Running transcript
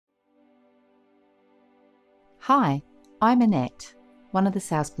Hi, I'm Annette, one of the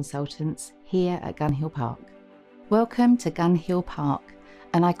sales consultants here at Gun Hill Park. Welcome to Gun Hill Park,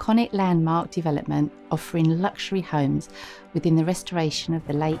 an iconic landmark development offering luxury homes within the restoration of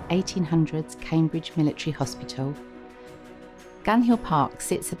the late 1800s Cambridge Military Hospital. Gun Hill Park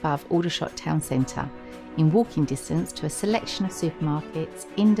sits above Aldershot town centre, in walking distance to a selection of supermarkets,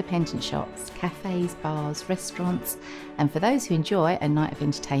 independent shops, cafes, bars, restaurants, and for those who enjoy a night of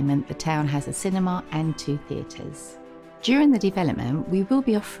entertainment, the town has a cinema and 2 theatres. During the development, we will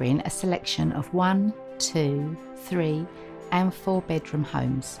be offering a selection of 1, 2, 3 and 4 bedroom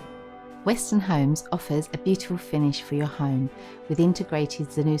homes. Weston Homes offers a beautiful finish for your home with integrated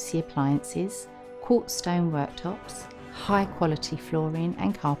Zanussi appliances, quartz stone worktops, high quality flooring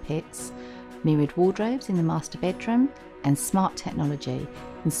and carpets, mirrored wardrobes in the master bedroom and smart technology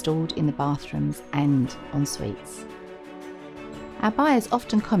installed in the bathrooms and en suites. Our buyers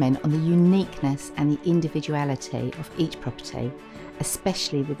often comment on the uniqueness and the individuality of each property,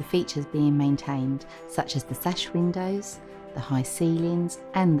 especially with the features being maintained, such as the sash windows, the high ceilings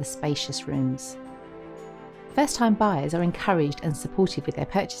and the spacious rooms. First-time buyers are encouraged and supported with their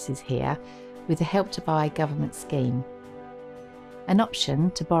purchases here with the Help to Buy government scheme. An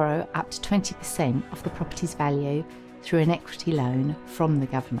option to borrow up to 20% of the property's value through an equity loan from the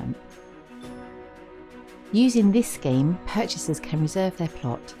government. Using this scheme, purchasers can reserve their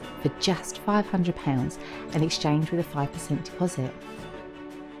plot for just £500 and exchange with a 5% deposit.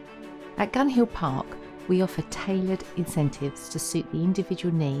 At Gun Hill Park, we offer tailored incentives to suit the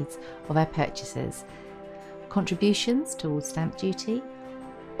individual needs of our purchasers, contributions towards stamp duty,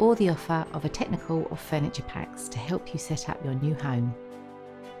 or the offer of a technical or furniture packs to help you set up your new home.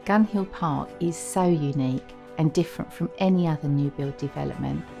 Gun Hill Park is so unique and different from any other new build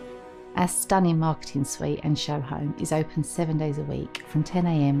development. Our stunning marketing suite and show home is open 7 days a week from 10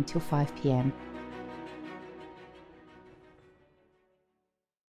 AM till 5 PM.